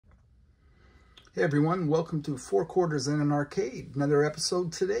Hey everyone, welcome to 4 Quarters in an Arcade. Another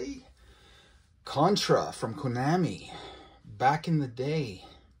episode today. Contra from Konami. Back in the day.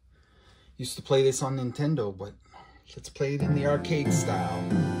 Used to play this on Nintendo, but let's play it in the arcade style.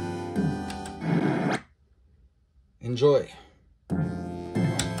 Enjoy.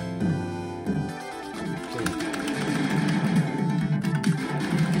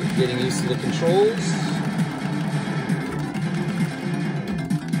 Getting used to the controls.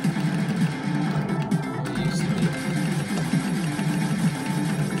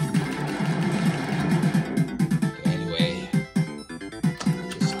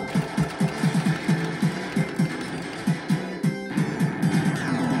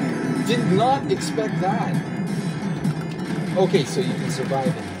 Did not expect that. Okay, so you can survive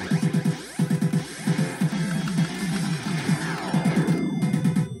it.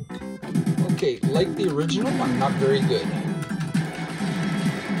 Okay, like the original, I'm not very good.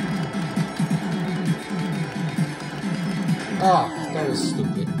 Ah, that was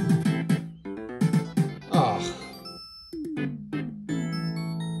stupid. Ah.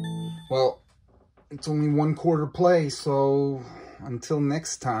 Well, it's only 1 quarter play, so until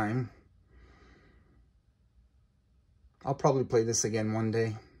next time. I'll probably play this again one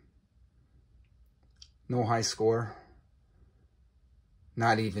day. No high score.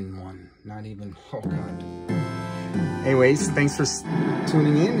 Not even one. Not even, oh God. Anyways, thanks for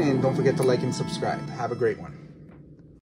tuning in, and don't forget to like and subscribe. Have a great one.